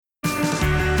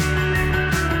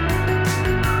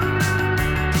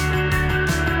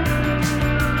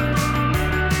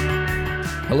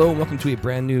Hello and welcome to a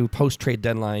brand new post-trade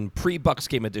deadline pre-Bucks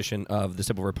game edition of the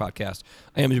Simple Word Podcast.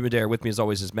 I am Jim Adair. With me as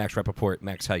always is Max Rappaport.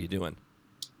 Max, how you doing?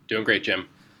 Doing great, Jim.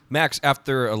 Max,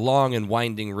 after a long and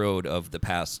winding road of the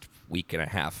past week and a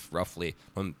half, roughly,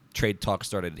 when trade talk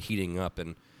started heating up,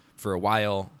 and for a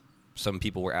while, some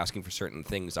people were asking for certain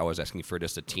things. I was asking for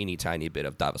just a teeny tiny bit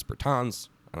of Davis Bertans,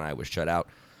 and I was shut out.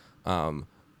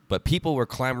 But people were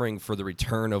clamoring for the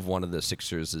return of one of the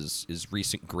Sixers'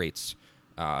 recent greats.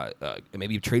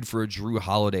 Maybe trade for a Drew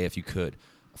Holiday if you could.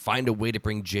 Find a way to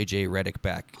bring J.J. Redick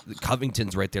back.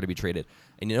 Covington's right there to be traded.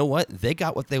 And you know what? They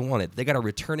got what they wanted. They got a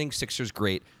returning Sixers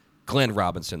great, Glenn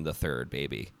Robinson III,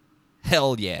 baby.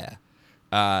 Hell yeah.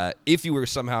 If you were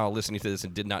somehow listening to this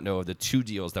and did not know of the two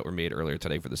deals that were made earlier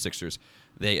today for the Sixers,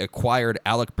 they acquired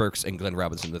Alec Burks and Glenn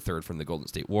Robinson III from the Golden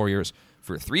State Warriors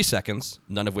for 3 seconds,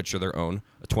 none of which are their own,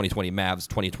 2020 Mavs,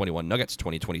 2021 Nuggets,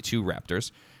 2022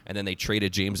 Raptors, and then they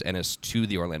traded James Ennis to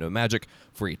the Orlando Magic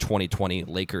for a 2020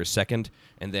 Lakers second,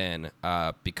 and then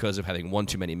because of having one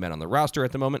too many men on the roster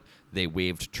at the moment, they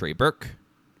waived Trey Burke,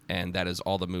 and that is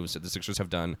all the moves that the Sixers have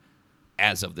done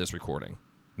as of this recording.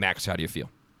 Max, how do you feel?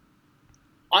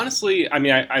 Honestly, I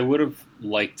mean, I would have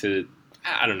liked to,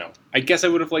 I don't know. I guess I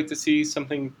would have liked to see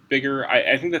something bigger.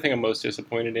 I think the thing I'm most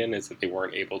disappointed in is that they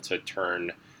weren't able to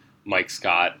turn Mike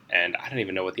Scott, and I don't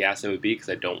even know what the asset would be because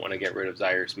I don't want to get rid of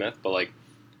Zaire Smith, but like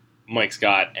Mike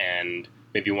Scott and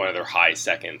maybe one of their high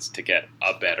seconds to get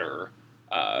a better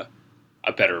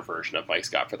version of Mike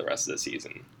Scott for the rest of the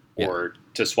season. Yeah. Or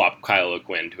to swap Kyle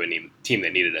O'Quinn to a team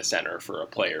that needed a center for a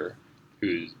player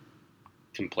who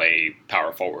can play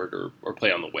power forward or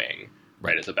play on the wing,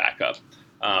 right, as a backup.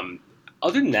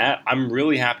 Other than that, I'm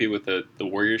really happy with the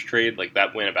Warriors trade. Like,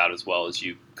 that went about as well as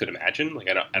you could imagine. Like,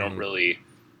 I don't really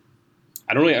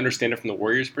understand it from the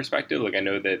Warriors' perspective. Like, I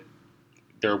know that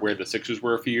they're where the Sixers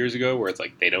were a few years ago, where it's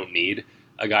like they don't need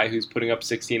a guy who's putting up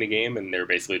 16 a game, and they're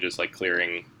basically just like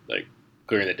clearing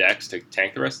the decks to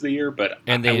tank the rest of the year. But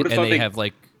they have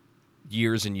like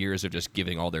years and years of just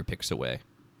giving all their picks away.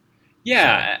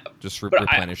 Yeah, so just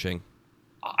replenishing.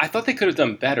 I thought they could have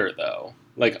done better though.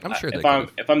 Like, I'm sure if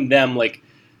I'm them, like,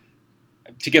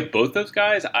 to get both those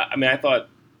guys, I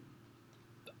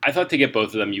thought to get both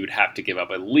of them, you would have to give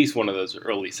up at least one of those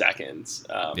early seconds,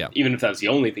 even if that was the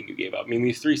only thing you gave up. I mean,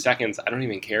 these 3 seconds, I don't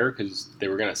even care because they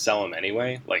were going to sell them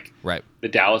anyway. Like, right. The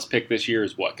Dallas pick this year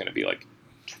is going to be like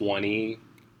 20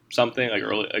 something, like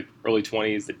early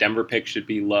 20s. The Denver pick should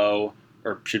be low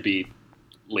or should be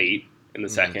late in the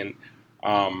second.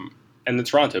 And the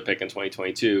Toronto pick in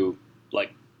 2022,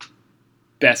 like,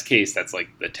 best case, that's like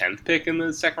the 10th pick in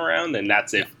the second round, and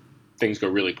that's if things go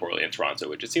really poorly in Toronto,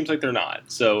 which it seems like they're not.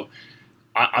 So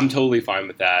I'm totally fine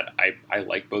with that. I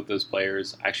like both those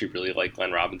players. I actually really like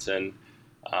Glenn Robinson.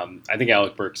 I think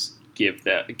Alec Burks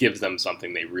gives them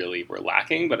something they really were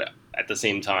lacking, but at the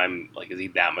same time, like, is he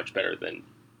that much better than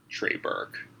Trey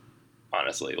Burke?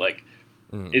 Honestly, like,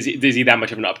 is he that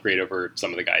much of an upgrade over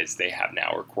some of the guys they have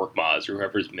now, or Korkmaz, or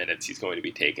whoever's minutes he's going to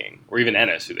be taking, or even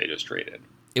Ennis, who they just traded?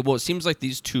 It seems like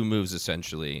these two moves,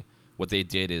 essentially, what they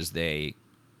did is they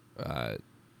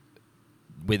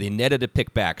netted a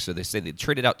pick back. So they say they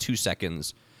traded out 2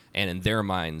 seconds, and in their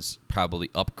minds, probably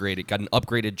got an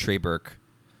upgraded Trey Burke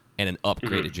and an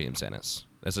upgraded James Ennis.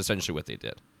 That's essentially what they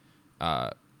did.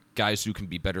 Guys who can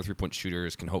be better three-point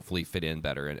shooters can hopefully fit in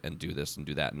better and do this and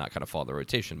do that and not kind of follow the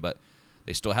rotation. But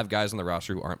they still have guys on the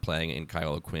roster who aren't playing, in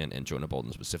Kyle O'Quinn and Jonah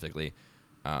Bolden specifically.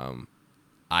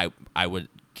 I would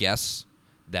guess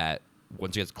that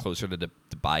once it gets closer to the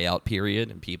buyout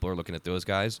period and people are looking at those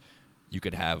guys, you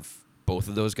could have both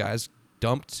of those guys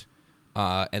dumped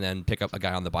and then pick up a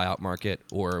guy on the buyout market,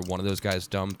 or one of those guys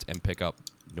dumped and pick up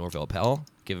Norvell Pell,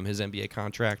 give him his NBA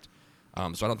contract.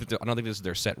 So I don't think this is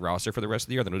their set roster for the rest of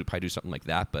the year. They'll probably do something like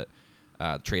that, but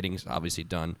trading is obviously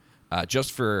done.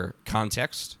 Just for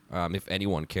context, if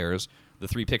anyone cares, the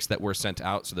 3 picks that were sent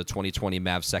out, so the 2020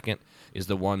 Mavs second is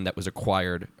the one that was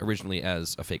acquired originally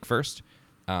as a fake first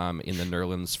in the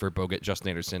Nerlens for Bogut, Justin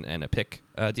Anderson, and a pick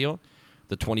deal.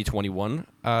 The 2021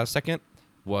 second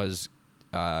was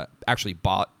actually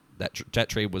bought. That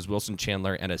trade was Wilson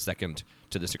Chandler and a second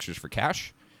to the Sixers for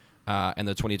cash. And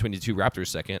the 2022 Raptors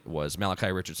second was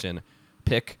Malachi Richardson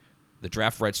pick, the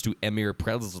draft rights to Emir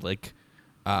Prelzlik,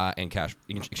 and cash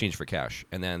in exchange for cash.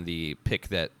 And then the pick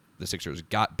that the Sixers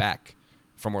got back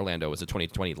from Orlando was the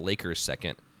 2020 Lakers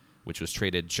second, which was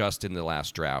traded just in the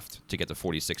last draft to get the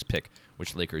 46th pick,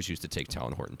 which the Lakers used to take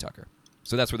Talon Horton-Tucker.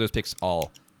 So that's where those picks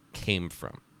all came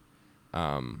from.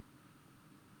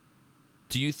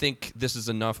 Do you think this is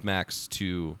enough, Max,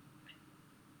 to...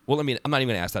 Well, I mean, I'm not even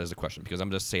going to ask that as a question because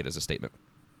I'm just saying it as a statement.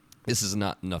 This is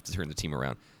not enough to turn the team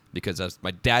around. because as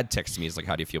my dad texted me, he's like,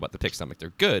 "How do you feel about the picks?" I'm like,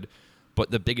 "They're good." But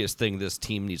the biggest thing this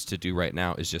team needs to do right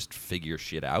now is just figure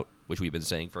shit out, which we've been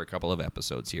saying for a couple of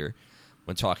episodes here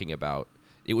when talking about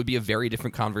it would be a very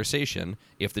different conversation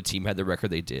if the team had the record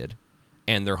they did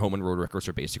and their home and road records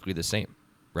are basically the same,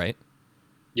 right?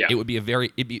 Yeah. It would be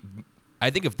I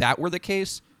think if that were the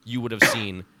case, you would have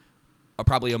seen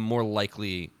probably a more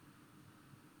likely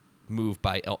move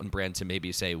by Elton Brand to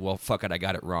maybe say, well, fuck it, I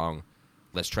got it wrong.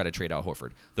 Let's try to trade Al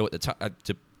Horford. Though at the time,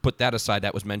 to put that aside,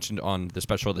 that was mentioned on the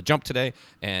special of The Jump today,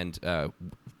 and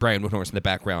Brian Windhorst in the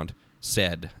background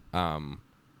said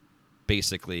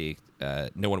basically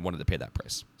no one wanted to pay that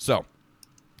price. So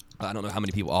I don't know how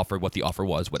many people offered, what the offer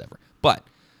was, whatever. But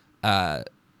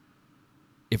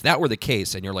if that were the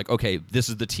case and you're like, okay, this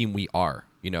is the team we are,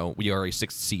 we are a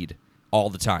sixth seed all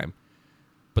the time.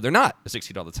 But they're not a sixth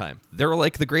seed all the time. They're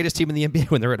like the greatest team in the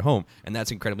NBA when they're at home, and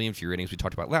that's incredibly infuriating, as we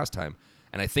talked about last time.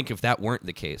 And I think if that weren't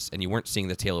the case, and you weren't seeing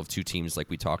the tale of two teams like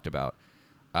we talked about,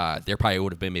 there probably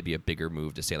would have been maybe a bigger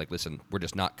move to say, like, listen, we're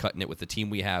just not cutting it with the team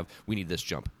we have. We need this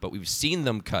jump. But we've seen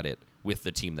them cut it with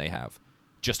the team they have,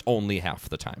 just only half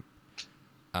the time.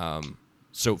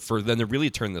 So for them to really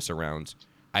turn this around,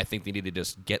 I think they need to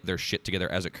just get their shit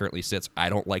together as it currently sits. I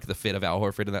don't like the fit of Al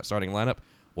Horford in that starting lineup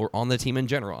or on the team in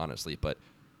general, honestly, but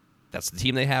that's the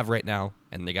team they have right now,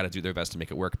 and they got to do their best to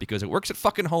make it work because it works at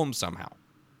fucking home somehow.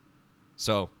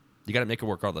 So you got to make it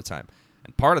work all the time.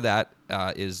 And part of that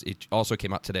is it also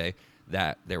came out today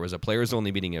that there was a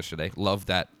players-only meeting yesterday. Love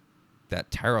that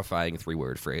terrifying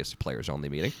three-word phrase, players-only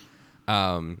meeting.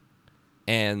 And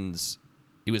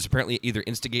it was apparently either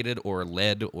instigated or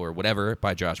led or whatever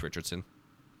by Josh Richardson.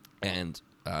 And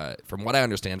from what I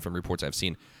understand from reports I've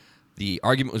seen, the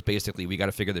argument was basically, we got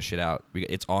to figure this shit out.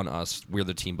 It's on us. We're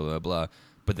the team, blah, blah, blah.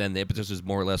 But then the impetus was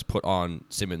more or less put on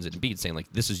Simmons and Embiid, saying,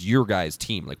 like, this is your guys'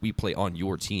 team. Like, we play on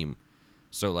your team.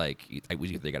 So, like,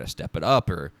 they got to step it up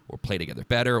or play together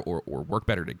better or work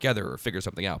better together or figure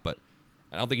something out. But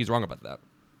I don't think he's wrong about that.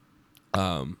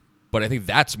 But I think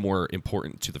that's more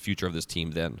important to the future of this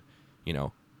team than,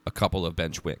 a couple of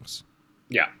bench wings.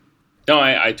 Yeah. No,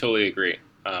 I totally agree.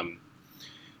 And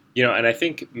I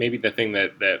think maybe the thing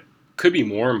that could be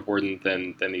more important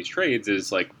than these trades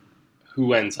is, like,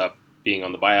 who ends up being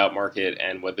on the buyout market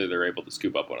and whether they're able to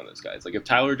scoop up one of those guys. Like, if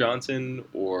Tyler Johnson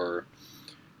or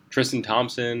Tristan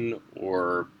Thompson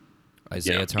or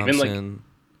Isaiah Thompson, even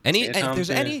like if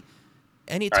there's any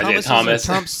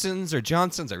Thomasons or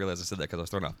Johnsons, I realize I said that because I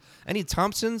was thrown off. Any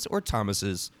Thompsons or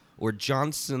Thomases or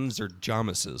Johnsons or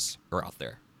Jamases are out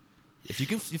there. If you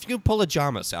can pull a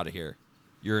Jamas out of here,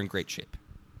 you're in great shape.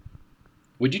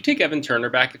 Would you take Evan Turner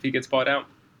back if he gets bought out?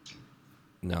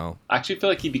 No. I actually feel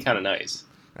like he'd be kind of nice.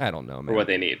 I don't know, man. For what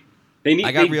they need. They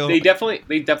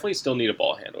definitely still need a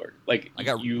ball handler. Like,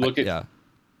 you look at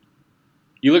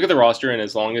the roster, and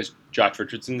as long as Josh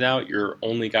Richardson's out, your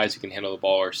only guys who can handle the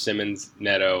ball are Simmons,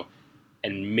 Neto,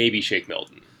 and maybe Shake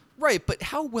Milton. Right, but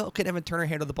how well can Evan Turner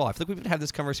handle the ball? I feel like we've been having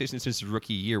this conversation since his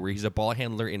rookie year, where he's a ball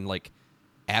handler in, like,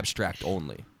 abstract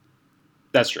only.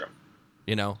 That's true.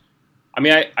 I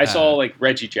mean, I saw, like,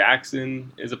 Reggie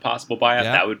Jackson is a possible buyout.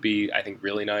 Yeah. That would be, I think,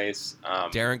 really nice.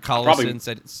 Darren Collison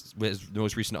said his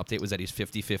most recent update was that he's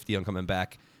 50-50 on coming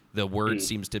back. The word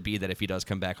seems to be that if he does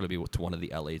come back, it'll be to one of the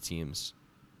LA teams.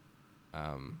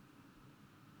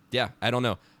 Yeah, I don't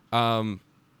know.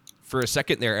 For a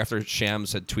second there, after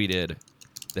Shams had tweeted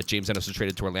that James Ennis was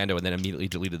traded to Orlando and then immediately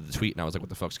deleted the tweet, and I was like, what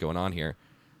the fuck's going on here?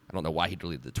 I don't know why he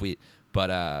deleted the tweet, but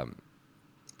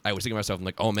I was thinking to myself, I'm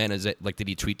like, oh man, is it like, did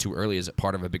he tweet too early? Is it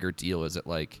part of a bigger deal? Is it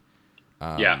like,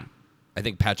 yeah. I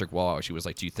think Patrick Wall, she was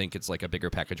like, do you think it's like a bigger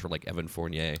package for like Evan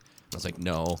Fournier? And I was like,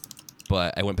 no.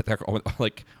 But I went back,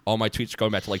 like, all my tweets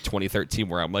going back to like 2013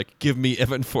 where I'm like, give me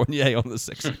Evan Fournier on the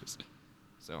Sixers.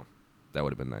 So that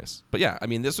would have been nice. But yeah, I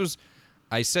mean,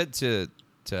 I said to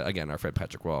again, our friend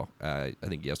Patrick Wall, I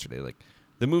think yesterday, like,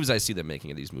 the moves I see them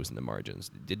making are these moves in the margins.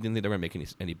 Didn't think they were making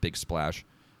any big splash.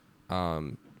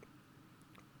 I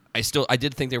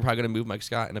did think they were probably going to move Mike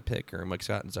Scott in a pick, or Mike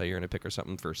Scott and Zaire in a pick or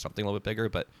something for something a little bit bigger,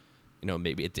 but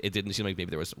maybe it didn't seem like maybe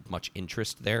there was much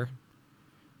interest there.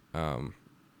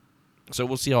 So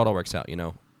we'll see how it all works out.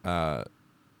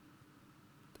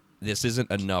 This isn't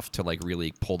enough to like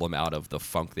really pull them out of the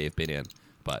funk they've been in,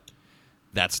 but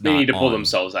that's not. They need to pull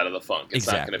themselves out of the funk. It's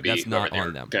exactly. not going to be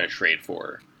whoever they're going to trade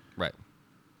for. Right.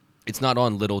 It's not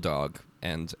on Little Dog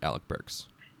and Alec Burks.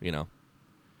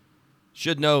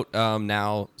 Should note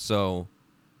now, so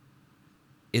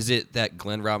is it that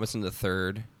Glenn Robinson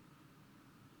III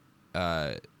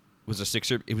was a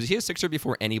Sixer? Was he a Sixer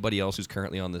before anybody else who's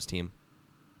currently on this team?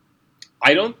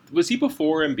 Was he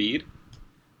before Embiid?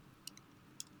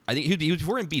 I think he was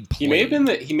before Embiid played. He may have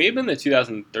been the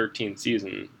 2013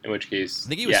 season, in which case I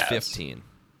think he was 15.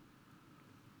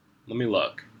 Let me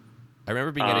look. I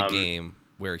remember being at a game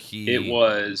where It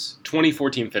was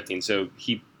 2014-15, so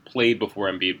he played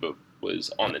before Embiid, but was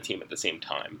on the team at the same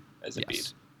time as Embiid.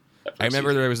 Yes. I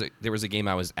remember there was a game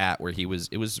I was at where it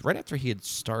was right after he had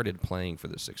started playing for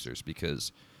the Sixers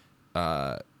because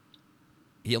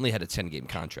he only had a 10-game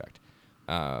contract,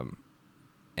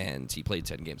 and he played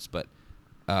 10 games. But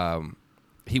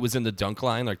he was in the dunk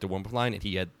line, like the warm-up line, and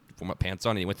he had warm-up pants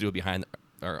on, and he went to do a behind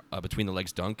or between the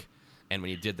legs dunk. And when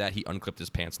he did that, he unclipped his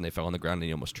pants, and they fell on the ground, and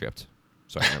he almost tripped.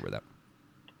 So I remember that.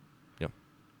 Yeah,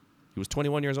 he was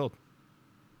 21 years old.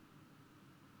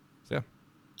 So yeah,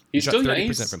 he's still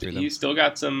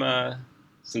got some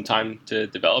time to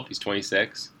develop. He's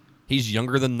 26. He's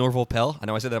younger than Norval Pell. I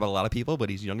know I said that about a lot of people, but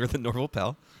he's younger than Norval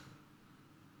Pell.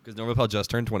 Because Norval Pell just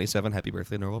turned 27. Happy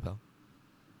birthday, Norval Pell.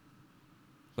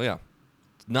 So yeah,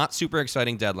 not super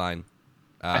exciting deadline.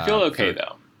 I feel okay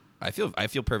though. I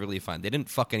feel perfectly fine. They didn't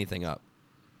fuck anything up,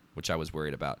 which I was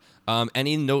worried about.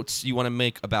 Any notes you want to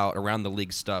make about around the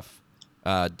league stuff,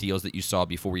 deals that you saw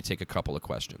before we take a couple of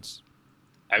questions?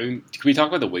 I mean, can we talk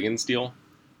about the Wiggins deal?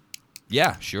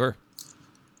 Yeah, sure.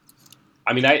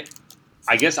 I mean, I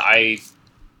guess I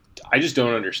just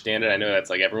don't understand it. I know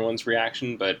that's like everyone's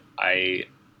reaction, but I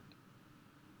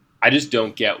just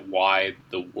don't get why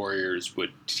the Warriors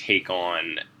would take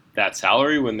on that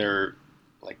salary when they're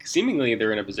like seemingly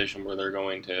they're in a position where they're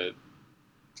going to.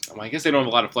 I guess they don't have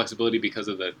a lot of flexibility because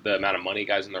of the amount of money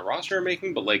guys on their roster are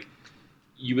making, but like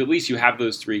you have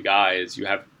those three guys. You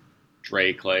have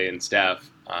Dre, Clay, and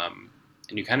Steph, and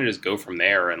you kind of just go from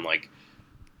there and like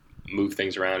move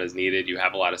things around as needed. You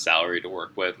have a lot of salary to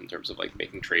work with in terms of like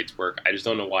making trades work. I just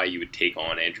don't know why you would take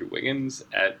on Andrew Wiggins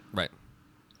at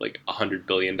like $100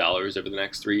 billion over the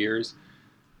next 3 years.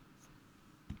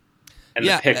 And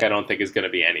the pick I don't think is going to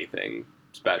be anything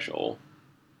special.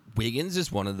 Wiggins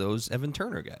is one of those Evan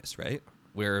Turner guys, right?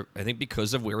 Where I think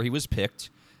because of where he was picked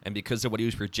and because of what he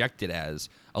was projected as,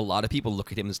 a lot of people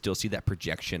look at him and still see that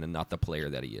projection and not the player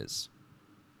that he is.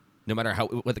 No matter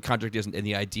what the contract is, and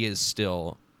the idea is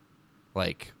still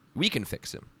like, we can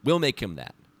fix him. We'll make him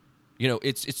that. You know,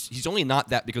 he's only not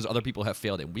that because other people have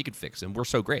failed him. We can fix him. We're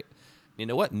so great. You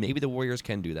know what? Maybe the Warriors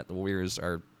can do that. The Warriors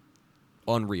are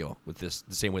unreal with this,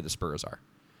 the same way the Spurs are.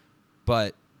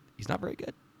 But he's not very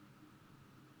good.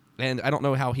 And I don't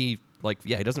know how he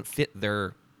doesn't fit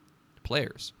their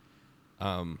players.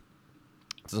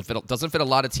 Doesn't fit a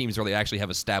lot of teams where they actually have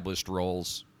established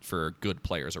roles for good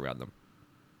players around them.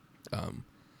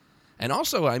 And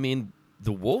also, I mean,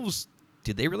 the Wolves,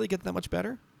 did they really get that much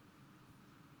better?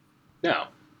 No.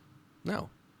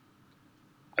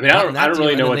 I mean, I don't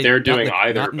really know what they're doing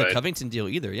either. Not in the Covington deal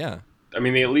either, yeah. I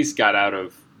mean, they at least got out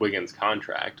of Wiggins'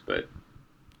 contract, but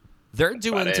they're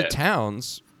doing to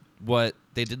Towns what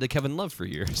they did to Kevin Love for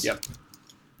years. Yep.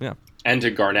 Yeah. And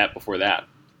to Garnett before that.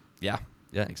 Yeah,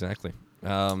 exactly.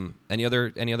 Any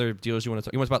other deals you want to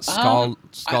talk? You want to talk about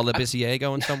Skal Labissiere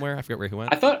going somewhere? I forget where he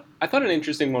went. I thought an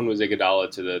interesting one was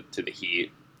Iguodala to the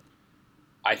Heat.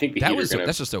 I think the Heat are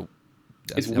going to.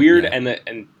 It's weird, yeah.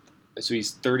 and so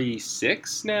he's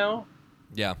 36 now.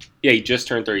 Yeah. Yeah, he just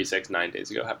turned 36 9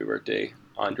 days ago. Happy birthday,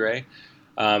 Andre.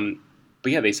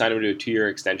 But yeah, they signed him to a 2-year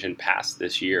extension past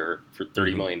this year for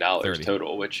 $30 million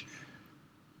total, which,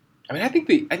 I mean, I think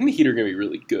the Heat are going to be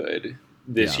really good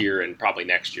this year and probably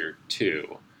next year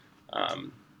too.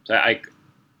 So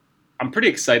I'm pretty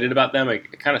excited about them.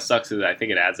 It kind of sucks that I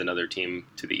think it adds another team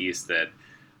to the East that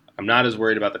I'm not as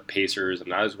worried about the Pacers. I'm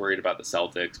not as worried about the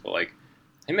Celtics, but like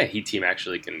I think that Heat team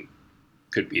actually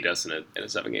could beat us in a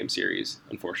 7-game series,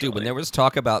 unfortunately. Dude, when there was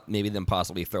talk about maybe them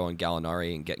possibly throwing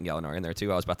Gallinari and getting Gallinari in there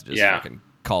too, I was about to just fucking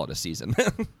call it a season.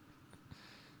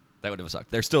 That would have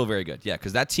sucked. They're still very good. Yeah,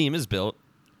 because that team is built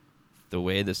the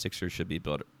way the Sixers should be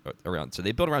built around. So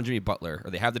they built around Jimmy Butler,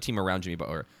 or they have the team around Jimmy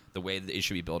Butler, the way that it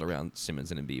should be built around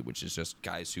Simmons and Embiid, which is just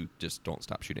guys who just don't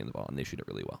stop shooting the ball, and they shoot it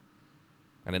really well.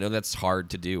 And I know that's hard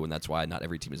to do, and that's why not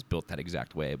every team is built that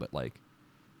exact way, but like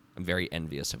I'm very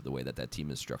envious of the way that team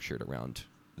is structured around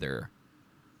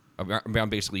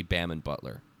basically Bam and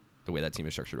Butler. The way that team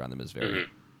is structured around them is very,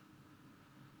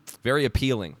 very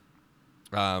appealing.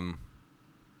 Yeah,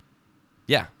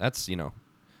 that's,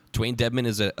 Dwayne Dedmon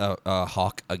is a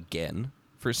Hawk again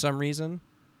for some reason.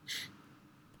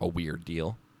 A weird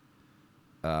deal.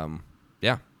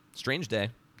 Yeah, strange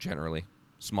day generally.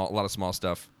 A lot of small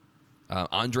stuff.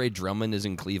 Andre Drummond is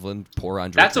in Cleveland. Poor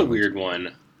Andre. That's Drummond. A weird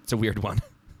one. It's a weird one.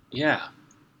 Yeah.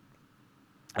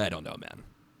 I don't know, man.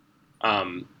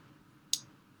 What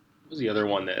was the other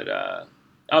one that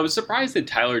I was surprised that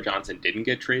Tyler Johnson didn't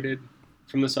get traded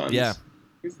from the Suns. Yeah.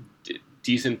 He's a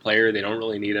decent player. They don't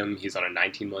really need him. He's on a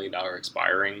 $19 million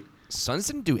expiring. Suns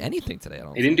didn't do anything today. I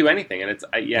don't. They didn't do anything, and it's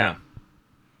yeah.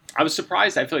 I was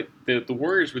surprised. I feel like the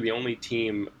Warriors were the only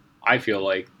team I feel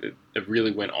like that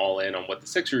really went all in on what the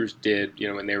Sixers did,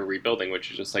 when they were rebuilding,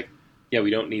 which is just like, yeah, we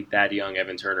don't need Thad Young,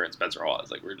 Evan Turner, and Spencer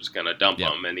Hawes. Like, we're just gonna dump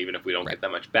them, and even if we don't get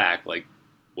that much back, like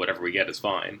whatever we get is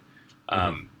fine.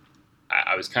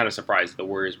 I was kind of surprised that the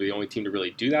Warriors were the only team to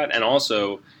really do that, and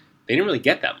also they didn't really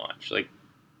get that much. Like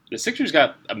the Sixers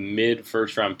got a mid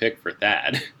first round pick for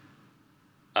Thad,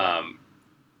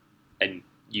 and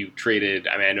you traded.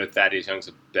 I mean, I know Thaddeus Young's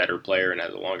a better player and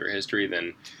has a longer history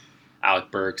than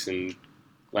Alec Burks and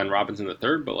Glenn Robinson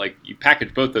III, but like you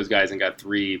packaged both those guys and got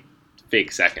 3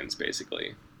 fake seconds,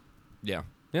 basically. Yeah.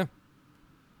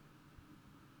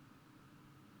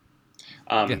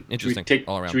 Interesting.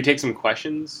 All around. Should we take some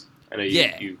questions? I know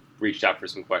you reached out for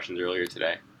some questions earlier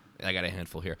today. I got a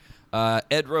handful here.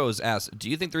 Ed Rose asks, do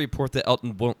you think the report that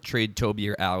Elton won't trade Toby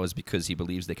or Al is because he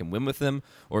believes they can win with them,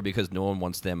 or because no one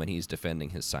wants them and he's defending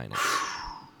his signing?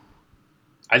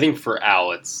 I think for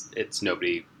Al, it's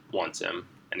nobody wants him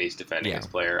and he's defending his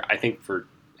player. I think for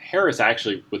Harris, I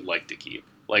actually would like to keep.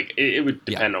 Like it would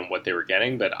depend on what they were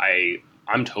getting, but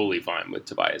I'm totally fine with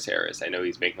Tobias Harris. I know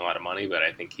he's making a lot of money, but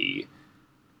I think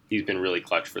he's been really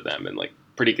clutch for them and like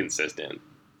pretty consistent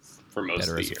for most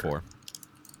of the year. 4.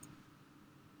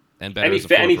 And better as a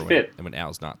 4 when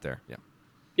Al's not there.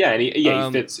 Yeah, and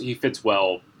he fits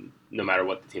well no matter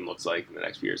what the team looks like in the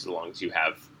next few years, as long as you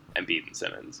have Embiid and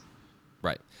Simmons.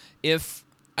 Right.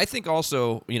 I think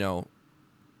also,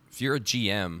 if you're a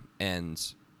GM and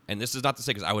this is not to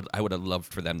say because I would have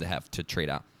loved for them to trade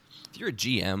out. If you're a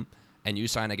GM and you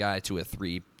sign a guy to a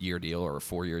 3-year deal or a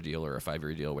 4-year deal or a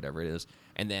 5-year deal, whatever it is,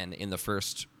 and then in the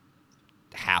first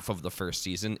half of the first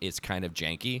season it's kind of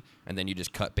janky, and then you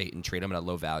just cut bait and trade him at a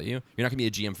low value, you're not going to be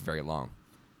a GM for very long.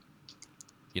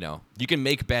 You can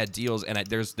make bad deals, and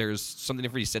there's something to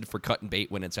be said for cut and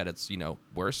bait when it's at its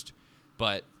worst,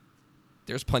 but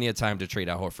there's plenty of time to trade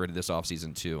Al Horford this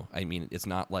offseason too. I mean, it's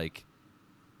not like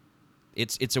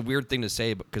it's a weird thing to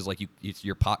say because like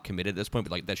you're pot committed at this point,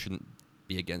 but like that shouldn't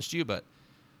be against you. But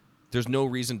there's no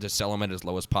reason to sell him at his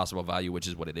lowest possible value, which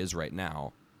is what it is right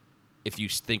now. If you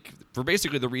think for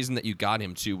basically the reason that you got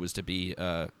him to was to be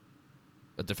a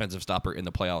defensive stopper in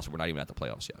the playoffs, we're not even at the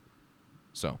playoffs yet.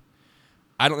 So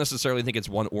I don't necessarily think it's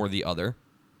one or the other.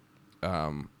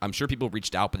 I'm sure people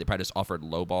reached out, but they probably just offered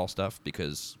low ball stuff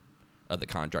because of the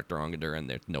contract they're under, and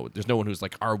there's no one who's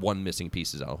like our one missing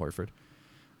piece is Al Horford.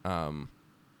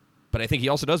 But I think he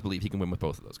also does believe he can win with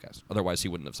both of those guys. Otherwise, he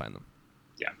wouldn't have signed them.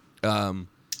 Yeah.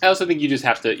 I also think you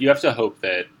have to hope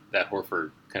that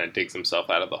Horford kind of digs himself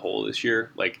out of the hole this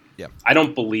year. Like, I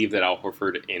don't believe that Al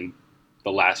Horford in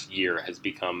the last year has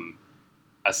become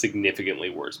a significantly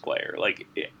worse player. Like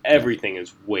everything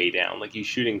is way down. Like he's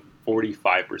shooting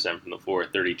 45% from the floor,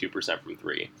 32% from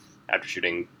 3, after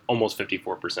shooting almost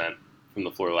 54% from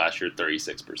the floor last year,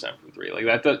 36% from 3.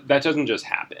 Like that doesn't just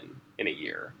happen in a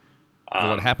year.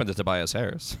 What happened to Tobias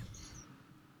Harris?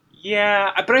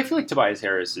 Yeah, but I feel like Tobias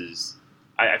Harris is.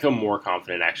 I feel more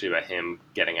confident actually about him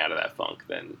getting out of that funk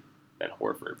than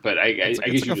Horford. But I guess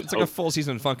it's like a full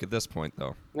season funk at this point,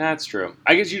 though. That's true.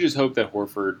 I guess you just hope that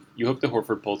Horford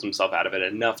pulls himself out of it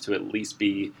enough to at least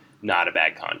be not a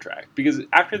bad contract. Because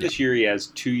after this year, he has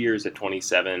 2 years at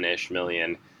 $27-ish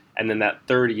million, and then that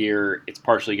third year, it's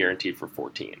partially guaranteed for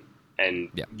 14, and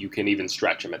you can even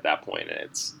stretch him at that point, and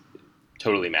it's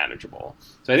totally manageable.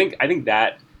 So I think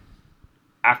that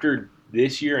after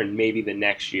this year and maybe the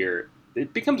next year,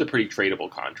 it becomes a pretty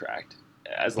tradable contract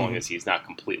as long as he's not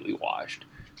completely washed.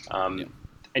 And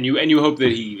you hope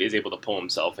that he is able to pull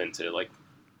himself into like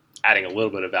adding a little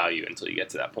bit of value until you get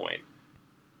to that point.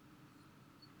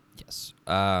 Yes.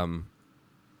 Dan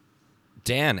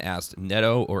asked,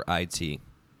 Neto or IT?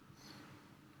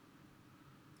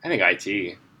 I think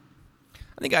IT.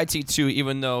 I think IT too,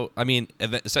 even though, I mean,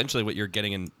 essentially what you're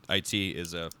getting in IT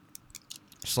is a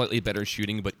slightly better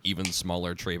shooting but even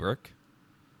smaller Trey Burke.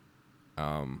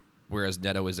 Whereas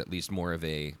Neto is at least more of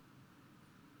a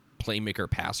playmaker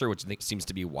passer, which I think seems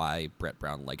to be why Brett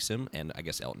Brown likes him, and I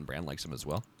guess Elton Brand likes him as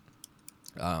well.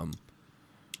 But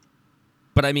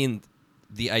I mean,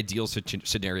 the ideal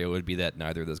scenario would be that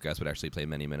neither of those guys would actually play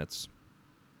many minutes.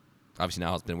 Obviously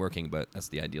now it's been working, but that's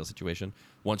the ideal situation.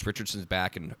 Once Richardson's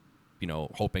back and,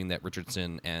 hoping that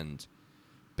Richardson and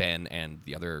Ben and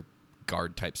the other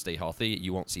guard type stay healthy,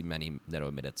 you won't see many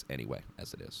Neto minutes anyway,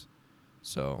 as it is.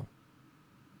 So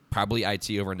probably IT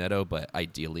over Neto, but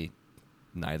ideally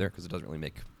neither, because it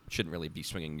shouldn't really be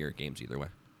swinging your games either way.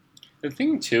 The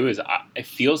thing too is, it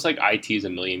feels like IT is a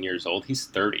million years old. He's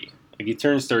 30. Like, he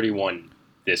turns 31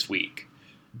 this week.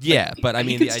 Yeah, but I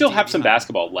mean, he could still have some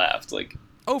basketball left. Like,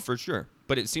 oh, for sure.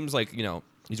 But it seems like,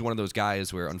 he's one of those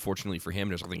guys where, unfortunately for him,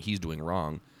 there's something he's doing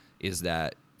wrong. Is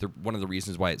that one of the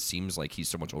reasons why it seems like he's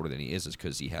so much older than he is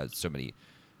because he has so many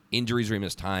injuries during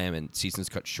his time and seasons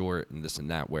cut short and this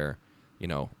and that. Where, he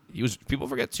was. People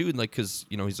forget too, like because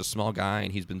he's a small guy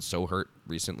and he's been so hurt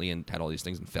recently and had all these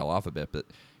things and fell off a bit. But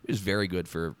he was very good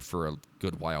for a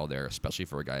good while there, especially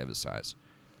for a guy of his size.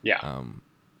 Yeah.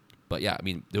 But yeah, I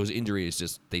mean, those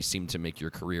injuries they seem to make your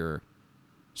career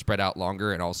spread out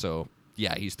longer, and also,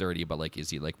 yeah, he's 30, but like, is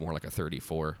he like more like a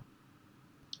 34?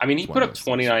 I mean, he put up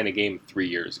 29 a game 3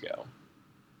 years ago.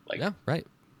 Like, yeah, right.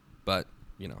 But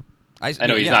I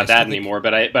know he's not that anymore,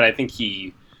 but I think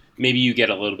maybe you get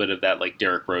a little bit of that like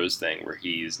Derrick Rose thing where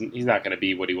he's not going to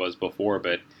be what he was before,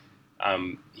 but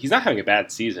he's not having a bad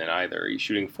season either. He's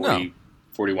shooting 41%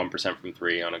 from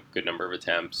three on a good number of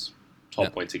attempts.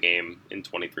 12 points a game in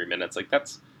 23 minutes. Like,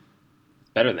 that's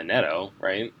better than Neto,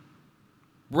 right?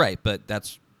 Right, but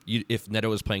if Neto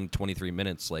was playing 23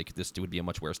 minutes, like, this would be a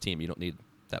much worse team. You don't need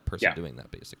that person doing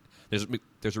that, basically.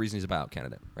 There's a reason he's a buyout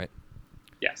candidate, right?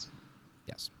 Yes.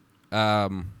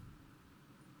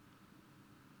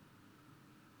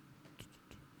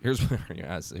 Here's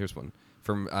one.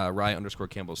 From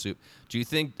Rye_Campbell Soup. Do you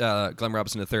think Glenn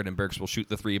Robinson III and Burks will shoot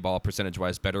the three ball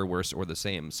percentage-wise better, worse, or the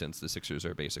same since the Sixers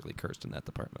are basically cursed in that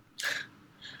department?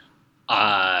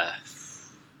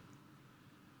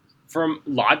 From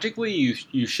logically,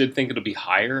 you should think it'll be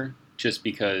higher just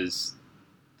because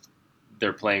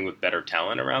they're playing with better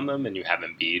talent around them, and you have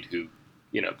Embiid who,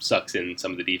 sucks in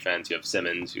some of the defense. You have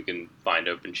Simmons who can find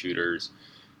open shooters.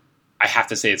 I have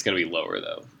to say it's going to be lower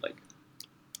though. Like,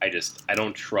 I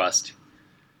don't trust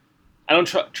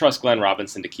Glenn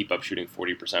Robinson to keep up shooting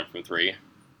 40% from three.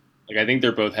 Like, I think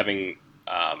they're both having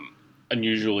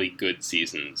unusually good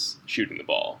seasons shooting the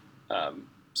ball.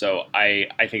 So I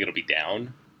think it'll be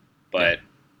down, but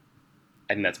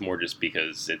I think that's more just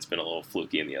because it's been a little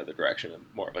fluky in the other direction,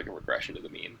 more of like a regression to the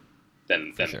mean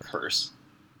than a curse.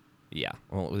 Yeah,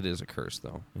 well, it is a curse,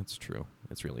 though. It's true.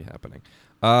 It's really happening.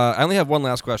 I only have one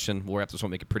last question. We'll wrap this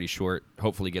one, make it pretty short.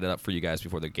 Hopefully get it up for you guys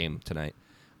before the game tonight.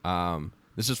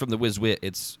 This is from the WizWit.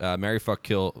 It's marry, fuck,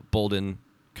 kill, Bolden,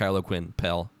 Kyle O'Quinn,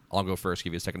 Pell. I'll go first,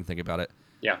 give you a second to think about it.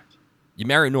 Yeah. You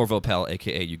marry Norvell Pell,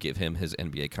 a.k.a. you give him his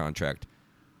NBA contract.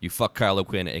 You fuck Kyle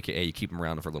O'Quinn, a.k.a. you keep him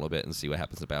around for a little bit and see what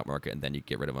happens in the buyout market, and then you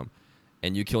get rid of him.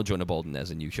 And you kill Jonah Bolden,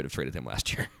 as in you should have traded him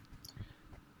last year.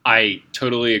 I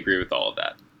totally agree with all of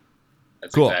that.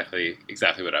 That's cool.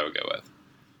 exactly what I would go with.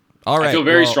 All right. I feel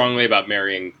very strongly about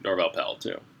marrying Norvell Pell,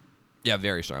 too. Yeah,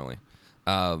 very strongly.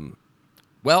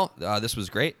 This was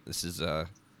great. This is a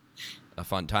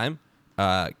fun time.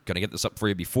 Gonna get this up for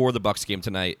you before the Bucks game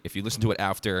tonight. If you listen to it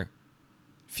after,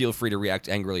 feel free to react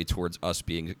angrily towards us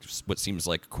being what seems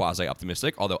like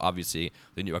quasi-optimistic, although obviously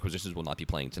the new acquisitions will not be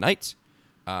playing tonight.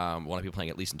 Will not be playing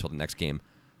at least until the next game.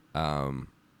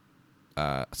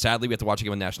 Sadly, we have to watch a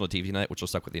game on national TV tonight, which will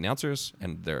suck with the announcers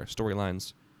and their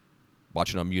storylines.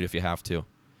 Watch it on mute if you have to.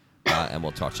 And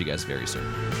we'll talk to you guys very soon.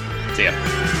 See ya.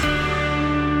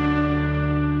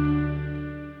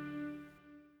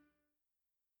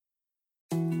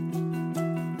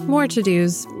 More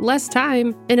to-dos, less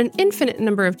time, and an infinite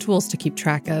number of tools to keep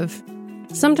track of.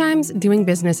 Sometimes doing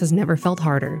business has never felt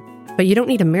harder, but you don't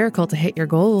need a miracle to hit your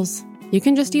goals. You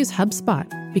can just use HubSpot,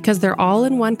 because their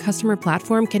all-in-one customer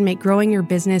platform can make growing your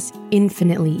business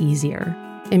infinitely easier.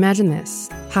 Imagine this: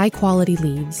 high-quality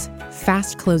leads,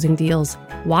 fast closing deals,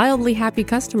 wildly happy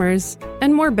customers,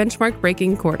 and more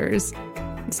benchmark-breaking quarters.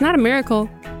 It's not a miracle,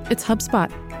 it's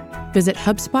HubSpot. Visit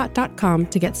HubSpot.com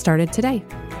to get started today.